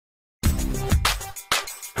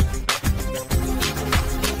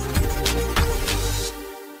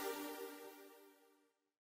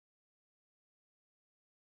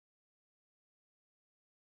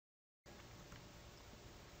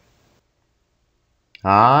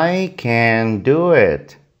I can do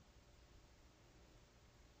it.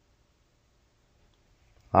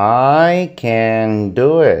 I can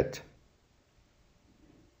do it.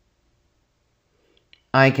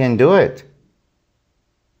 I can do it.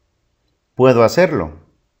 Puedo hacerlo.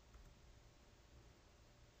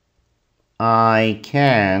 I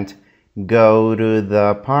can't go to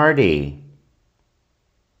the party.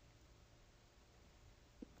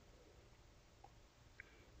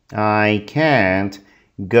 I can't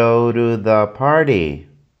go to the party.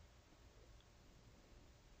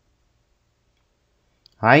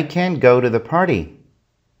 I can't go to the party.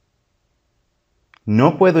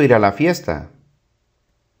 No puedo ir a la fiesta.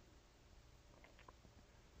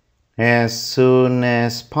 As soon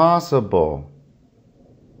as possible.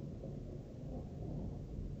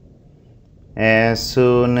 As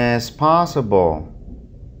soon as possible.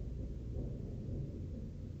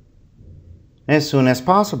 As soon as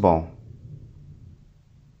possible.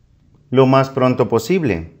 Lo más pronto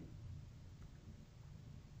posible.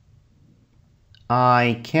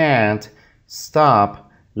 I can't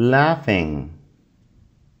stop laughing.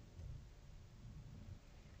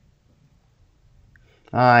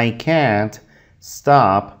 I can't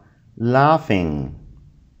stop laughing.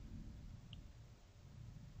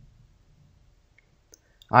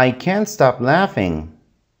 I can't stop laughing.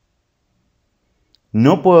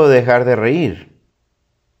 No puedo dejar de reír.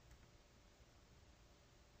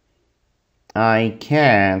 I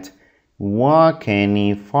can't walk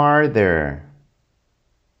any farther.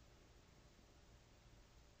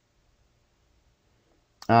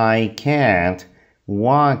 I can't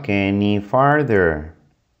walk any farther.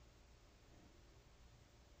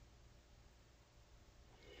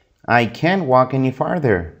 I can't walk any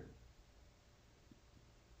farther.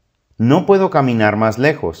 No puedo caminar más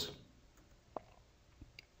lejos.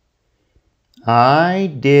 I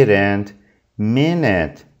didn't mean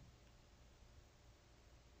it.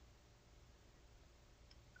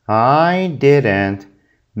 I didn't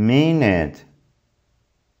mean it.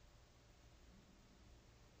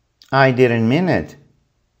 I didn't mean it.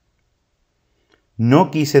 No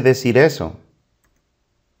quise decir eso.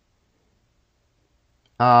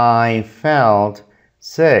 I felt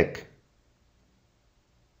sick.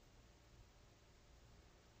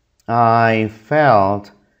 I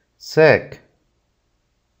felt sick.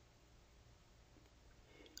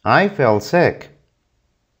 I felt sick.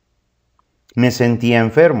 Me sentía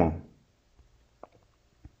enfermo.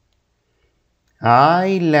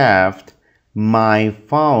 I left my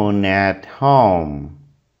phone at home.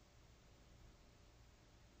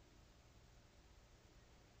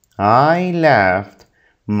 I left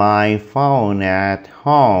my phone at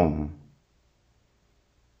home.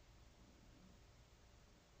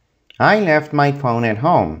 I left my phone at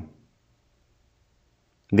home.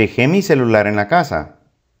 Dejé mi celular en la casa.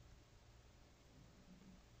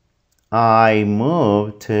 I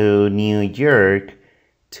moved to New York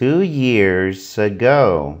 2 years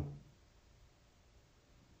ago.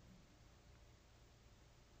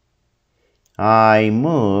 I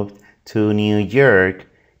moved to New York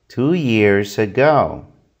 2 years ago.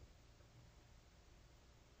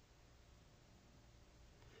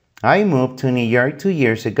 I moved to New York 2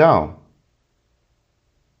 years ago.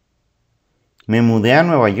 Me mudé a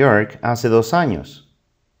Nueva York hace 2 años.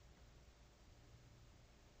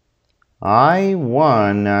 I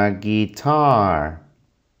won a guitar.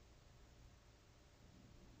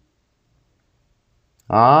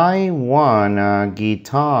 I won a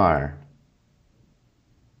guitar.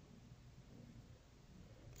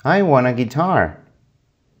 I want a guitar.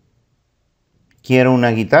 Quiero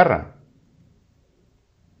una guitarra.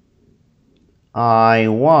 I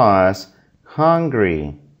was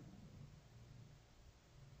hungry.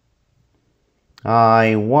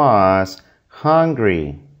 I was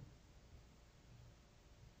hungry.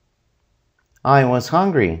 I was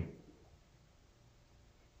hungry.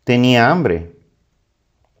 Tenía hambre.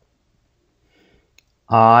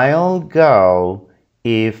 I'll go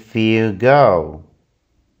if you go.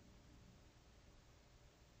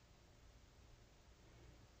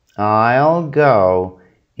 I'll go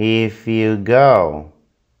if you go.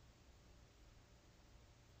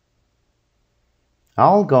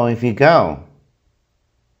 I'll go if you go.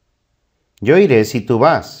 Yo iré si tú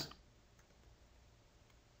vas.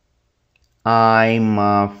 I'm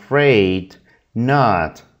afraid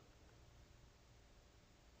not.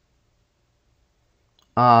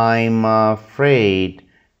 I'm afraid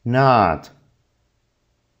not.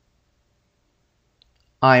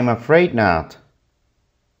 I'm afraid not.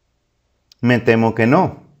 Me temo que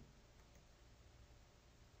no.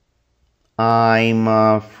 I'm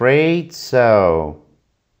afraid so.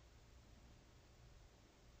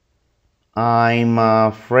 I'm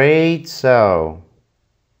afraid so.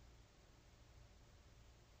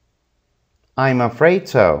 I'm afraid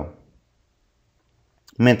so.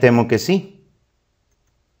 Me temo que sí.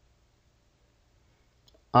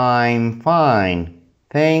 I'm fine,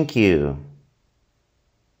 thank you.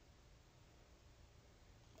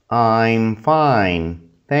 I'm fine,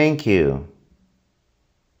 thank you.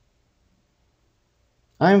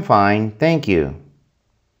 I'm fine, thank you.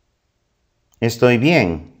 Estoy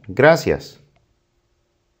bien, gracias.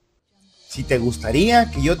 Si te gustaría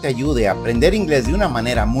que yo te ayude a aprender inglés de una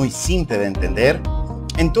manera muy simple de entender,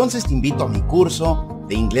 entonces te invito a mi curso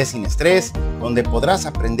de Inglés sin estrés, donde podrás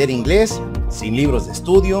aprender inglés sin libros de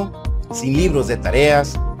estudio, sin libros de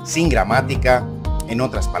tareas, sin gramática, en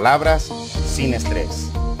otras palabras, sin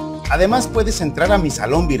estrés. Además, puedes entrar a mi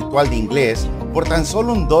salón virtual de inglés por tan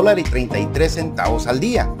solo $1.33 al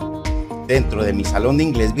día. Dentro de mi salón de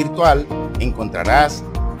inglés virtual encontrarás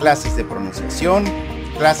clases de pronunciación,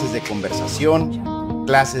 clases de conversación,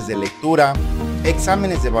 clases de lectura,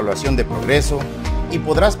 exámenes de evaluación de progreso y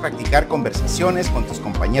podrás practicar conversaciones con tus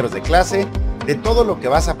compañeros de clase de todo lo que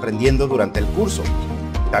vas aprendiendo durante el curso.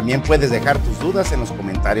 También puedes dejar tus dudas en los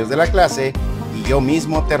comentarios de la clase y yo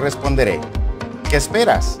mismo te responderé. ¿Qué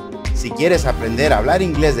esperas? Si quieres aprender a hablar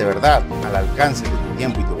inglés de verdad al alcance de tu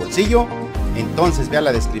tiempo y tu bolsillo, entonces ve a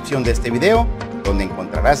la descripción de este video donde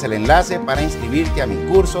encontrarás el enlace para inscribirte a mi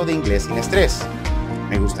curso de Inglés sin estrés.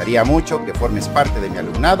 Me gustaría mucho que formes parte de mi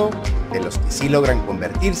alumnado, de los que sí logran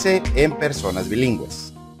convertirse en personas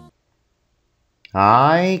bilingües.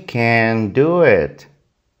 I can do it.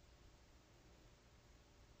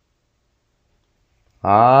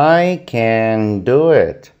 I can do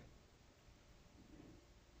it.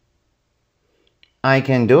 I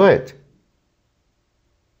can do it.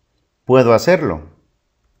 Puedo hacerlo.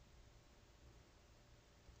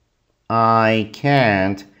 I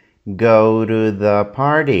can't go to the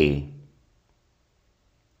party.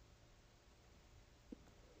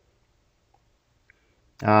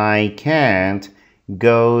 I can't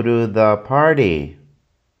go to the party.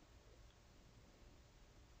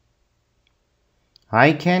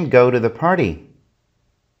 I can't go to the party.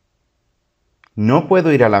 No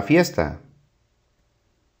puedo ir a la fiesta.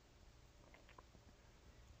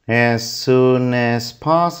 As soon as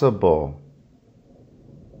possible.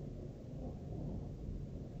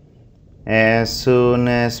 As soon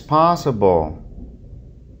as possible.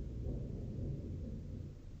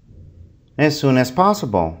 As soon as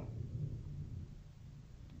possible.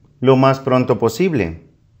 Lo más pronto posible.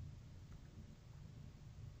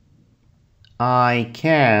 I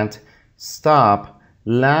can't stop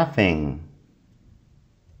laughing.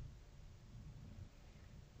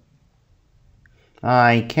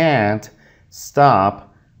 I can't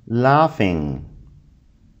stop laughing.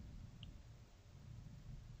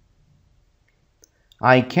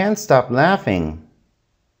 I can't stop laughing.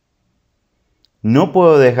 No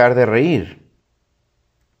puedo dejar de reír.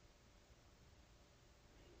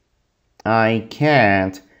 I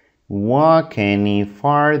can't walk any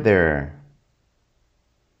farther.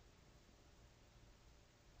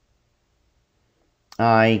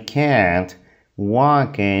 I can't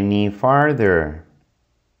walk any farther.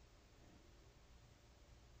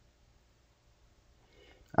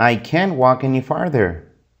 I can't walk any farther.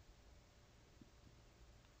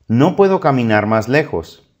 No puedo caminar más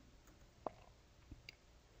lejos.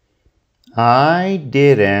 I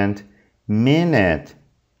didn't mean it.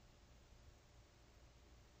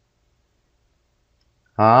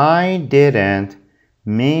 I didn't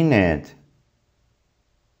mean it.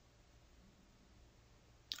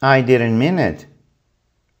 I didn't mean it.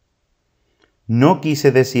 No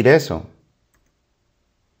quise decir eso.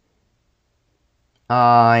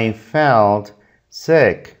 I felt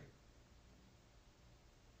sick.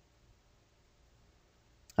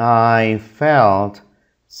 I felt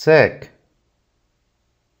sick.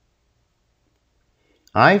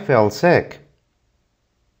 I felt sick.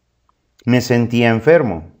 Me sentía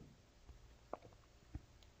enfermo.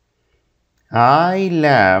 I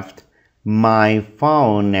left my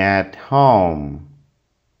phone at home.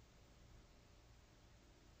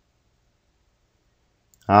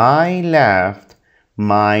 I left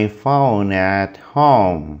my phone at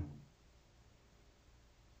home.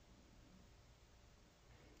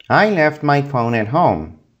 I left my phone at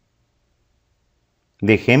home.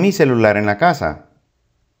 Dejé mi celular en la casa.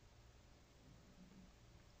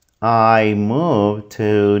 I moved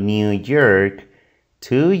to New York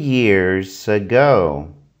 2 years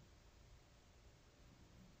ago.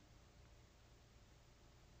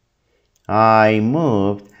 I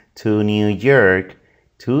moved to New York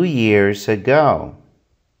 2 years ago.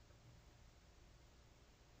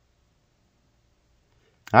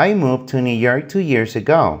 I moved to New York 2 years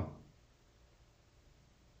ago.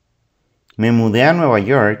 Me mudé a Nueva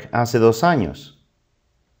York hace 2 años.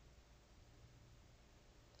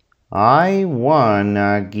 I won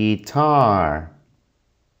a guitar.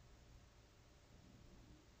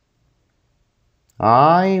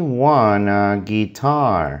 I won a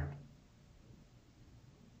guitar.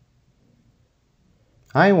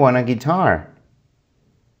 I want a guitar.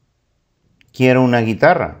 Quiero una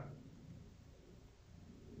guitarra.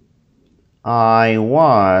 I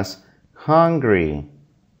was hungry.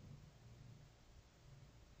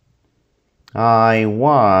 I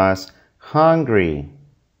was hungry.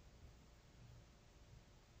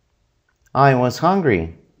 I was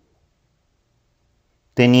hungry.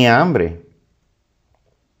 Tenía hambre.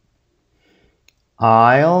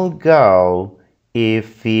 I'll go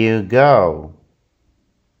if you go.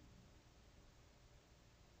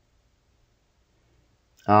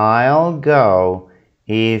 I'll go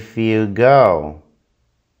if you go.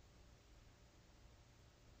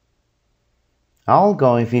 I'll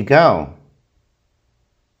go if you go.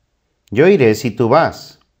 Yo iré si tú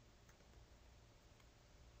vas.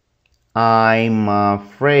 I'm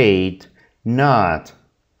afraid not.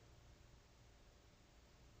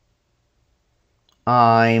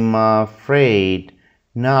 I'm afraid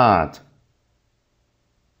not.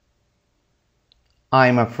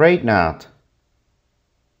 I'm afraid not.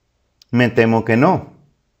 Me temo que no.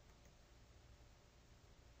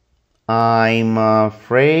 I'm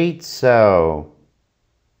afraid so.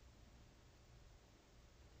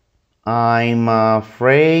 I'm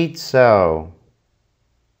afraid so.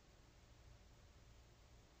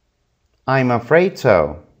 I'm afraid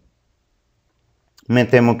so. Me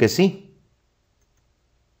temo que sí.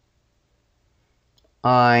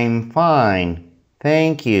 I'm fine,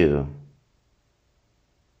 thank you.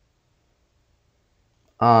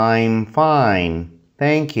 I'm fine,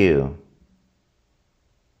 thank you.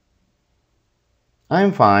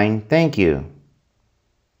 I'm fine, thank you.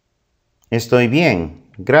 Estoy bien,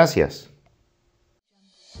 gracias.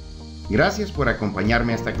 Gracias por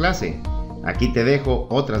acompañarme a esta clase. Aquí te dejo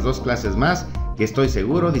otras 2 clases más que estoy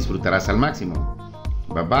seguro disfrutarás al máximo.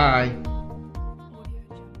 Bye bye.